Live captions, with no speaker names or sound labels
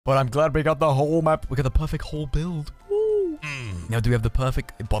But I'm glad we got the whole map. We got the perfect whole build. Woo. Now do we have the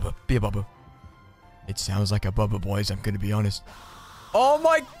perfect... Bubba. Be a Bubba. It sounds like a Bubba, boys. I'm going to be honest. Oh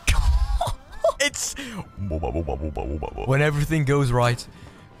my god. It's... When everything goes right.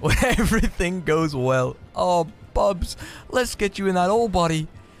 When everything goes well. Oh, Bubs. Let's get you in that hole, buddy.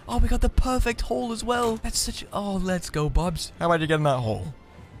 Oh, we got the perfect hole as well. That's such... Oh, let's go, Bubs. How about you get in that hole?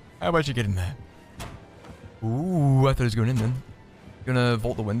 How about you get in there? Ooh, I thought it was going in then. Gonna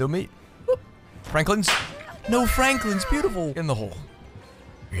vault the window, mate. Whoop. Franklin's. No Franklin's. Beautiful. Get in the hole.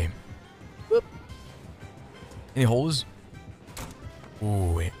 Game. Whoop. Any holes?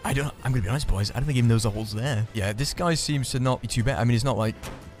 Ooh, wait. I'm gonna be honest, boys. I don't think he even knows the hole's there. Yeah, this guy seems to not be too bad. I mean, it's not like...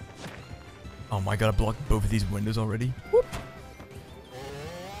 Oh my god, I blocked both of these windows already. Whoop.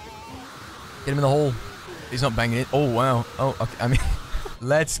 Get him in the hole. He's not banging it. Oh, wow. Oh, okay. I mean...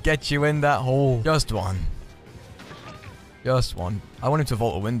 Let's get you in that hole. Just one. Just one. I want him to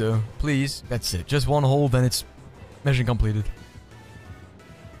vault a window. Please. That's it. Just one hole, then it's mission completed.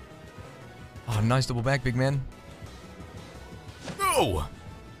 Oh, nice double back, big man. No!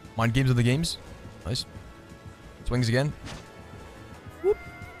 Mind games of the games. Nice. Swings again. Whoop.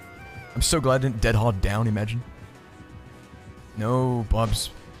 I'm so glad I didn't dead hard down, imagine. No, Bubs.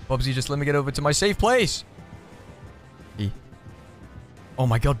 Bubsy, just let me get over to my safe place. Oh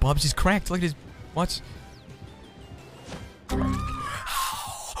my god, Bubs is cracked. Look at his... What?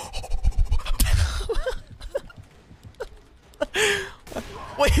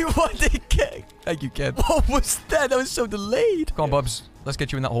 Wait, what did it get? Thank you, Ken. What was that? That was so delayed. Come on, Bubs. Let's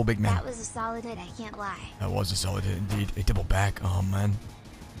get you in that hole, big man. That was a solid hit, I can't lie. That was a solid hit, indeed. A double back. Oh, man.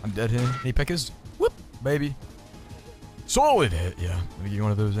 I'm dead here. Any pickers? Whoop, baby. Solid hit. Yeah, let me give you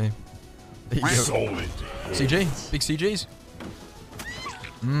one of those, eh? There you go. Solid. CJ? Big CJs?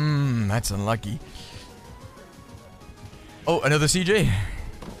 That's unlucky. Oh, another CJ.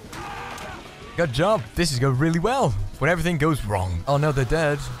 Good job. This is going really well. When everything goes wrong. Oh no, they're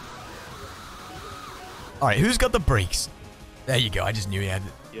dead. Alright, who's got the brakes? There you go. I just knew he had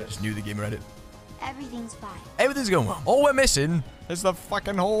it. Yes. Just knew the gamer had it. Everything's fine. Everything's going well. All we're missing is the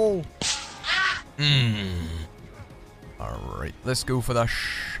fucking hole. Alright, let's go for the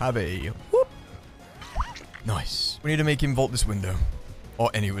shabby. Whoop. Nice. We need to make him vault this window. Or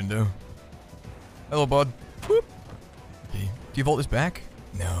any window. Hello, bud. Whoop. Okay. Do you vault this back?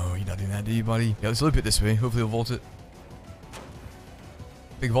 No, you're not doing that, do you, buddy? Yeah, let's loop it this way. Hopefully he'll vault it.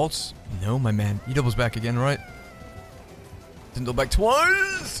 Big vaults? No, my man. He doubles back again, right? Didn't double back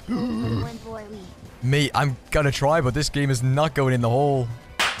twice! Win, boy, we. Mate, I'm gonna try, but this game is not going in the hole.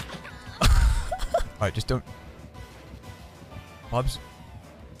 Alright, just don't... Bubs?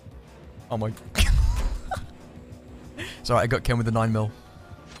 Oh my... Sorry, I got Ken with the 9mm.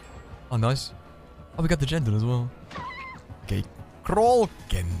 Oh, nice. Oh, we got the gen done as well. Okay. Crawl,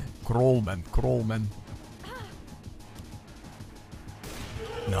 Ken. Crawl, man. Crawl, man.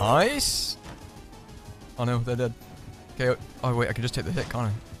 Nice. Oh, no. They're dead. Okay. Oh, wait. I can just take the hit,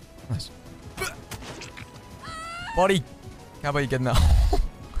 can't I? Nice. Buddy. How about you get in there? How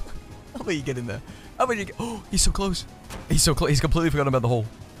about you get in there? How about you get... Oh, he's so close. He's so close. He's completely forgotten about the hole.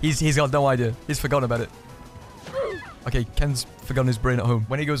 He's got no idea. He's forgotten about it. Okay, Ken's forgotten his brain at home.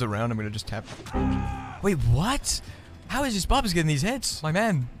 When he goes around, I'm gonna just tap. Wait, what? How is this Bubs getting these hits? My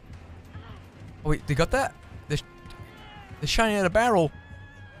man. Oh, wait, they got that? They're shining at a barrel.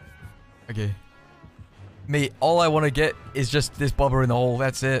 Okay. Mate, all I want to get is just this Bubba in the hole.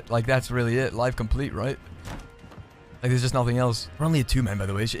 That's it. Like, that's really it. Life complete, right? Like, there's just nothing else. We're only a 2-man, by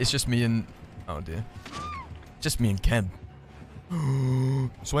the way. It's just me and... Oh, dear. Just me and Ken.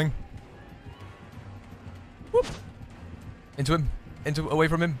 Swing. Whoop. Into him. Away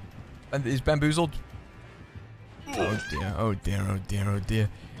from him. And he's bamboozled. Oh dear, oh dear, oh dear, oh dear.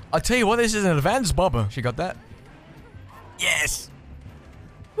 I'll tell you what, this is an advanced Bubba. She got that? Yes!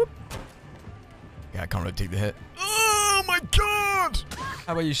 Whoop. Yeah, I can't really take the hit. Oh my god!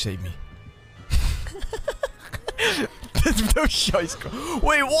 How about you save me? There's no choice.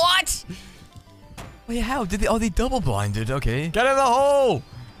 Wait, what? Wait, how? Did they? Oh, they double blinded. Okay. Get in the hole!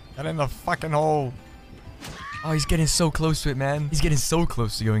 Get in the fucking hole. Oh, he's getting so close to it, man. He's getting so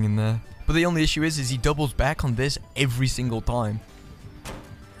close to going in there. But the only issue is he doubles back on this every single time.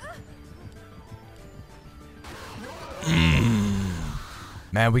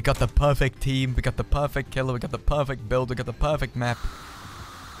 Man, we got the perfect team. We got the perfect killer. We got the perfect build. We got the perfect map.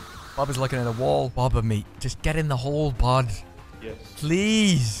 Bob is looking at a wall. Bubba, mate, just get in the hole, bud. Yes.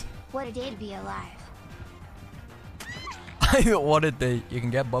 Please. What a day to be alive. What a day. You can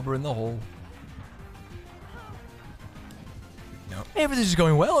get Bubba in the hole. No. Everything's just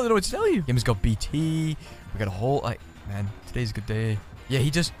going well. I don't know what to tell you. Game's got BT. We got a whole... man, today's a good day. Yeah, he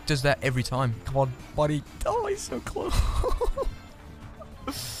just does that every time. Come on, buddy. Oh, he's so close.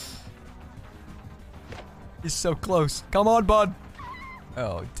 He's so close. Come on, bud.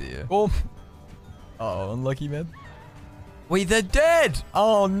 Oh, dear. Boom. Oh, unlucky, man. Wait, they're dead.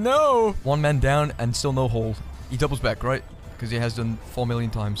 Oh, no. One man down and still no hold. He doubles back, right? Because he has done 4 million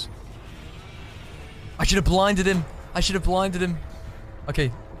times. I should have blinded him. I should have blinded him.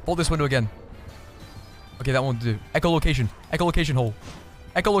 Okay, hold this window again. Okay, that won't do. Echolocation. Echolocation hole.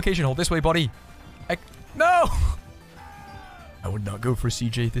 Echolocation hole. This way, buddy. No! I would not go for a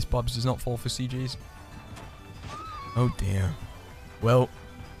CJ. This Bubs does not fall for CJs. Oh, dear. Well,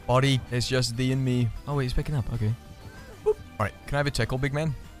 buddy, it's just thee and me. Oh, wait, he's picking up. Okay. Boop. Alright, can I have a tackle, big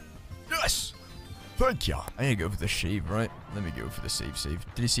man? Yes! Thank ya. I need to go for the shave, right? Let me go for the save.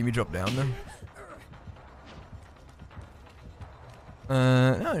 Did he see me drop down, then?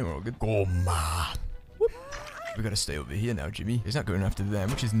 No, we're all good. Go, man. Whoop. We gotta stay over here now, Jimmy. He's not going after them,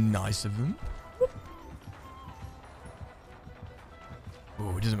 which is nice of him.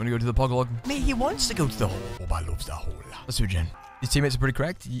 Oh, he doesn't want to go to the pog log. Mate, he wants to go to the hole. Oh, I love the hole. Let's do it, Jen. These teammates are pretty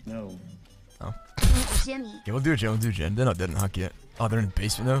cracked. No. Oh. Jimmy. Yeah, we'll do it, Jen. We'll do it, Jen. They're not dead in Huck yet. Oh, they're in the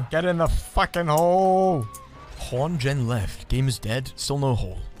basement, though. Get in the fucking hole. Horn Jen left. Game is dead. Still no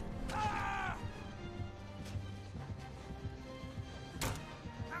hole.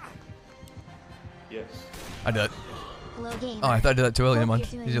 Yes. I did it. Hello, gamer. Oh, I thought I did that too early. Never Hope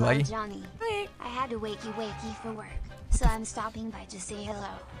mind. you're Is doing it well, laggy? Johnny. I had to wakey for work, so I'm stopping by to say hello.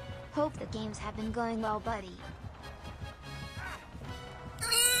 Hope the games have been going well, buddy.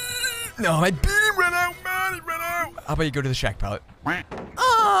 No, my beam ran out, man. It ran out. How about you go to the shack pallet?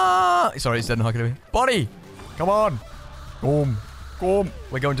 Ah! Sorry, it's dead and hucking at me. Buddy! Come on. Boom. Boom.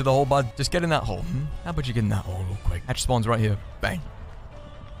 We're going to the hole, bud. Just get in that hole. How about you get in that hole real quick? Hatch spawns right here. Bang.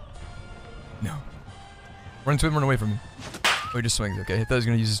 No. Run to him, run away from him. Oh, he just swings, okay. I thought he was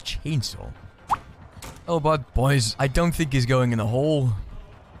going to use his chainsaw. Oh, bud. Boys, I don't think he's going in the hole.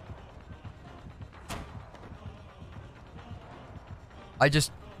 I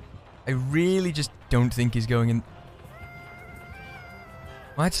really just don't think he's going in.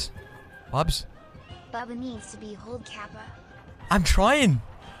 What? Bubs? Bubba needs to be hold Kappa. I'm trying.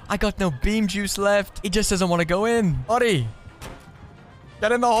 I got no beam juice left. He just doesn't want to go in. Buddy.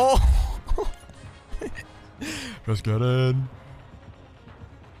 Get in the hole. Just get in.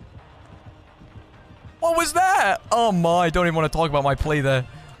 What was that? Oh my, I don't even want to talk about my play there.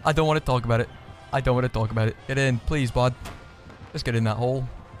 I don't want to talk about it. I don't want to talk about it. Get in, please, bud. Just get in that hole.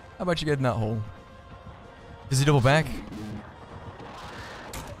 How about you get in that hole? Does he double back?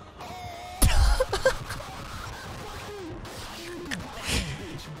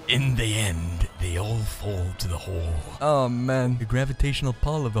 In the end, they all fall to the hole. Oh man, the gravitational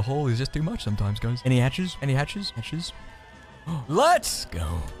pull of the hole is just too much sometimes, guys. Any hatches? Any hatches? Hatches? Let's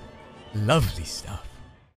go. Lovely stuff.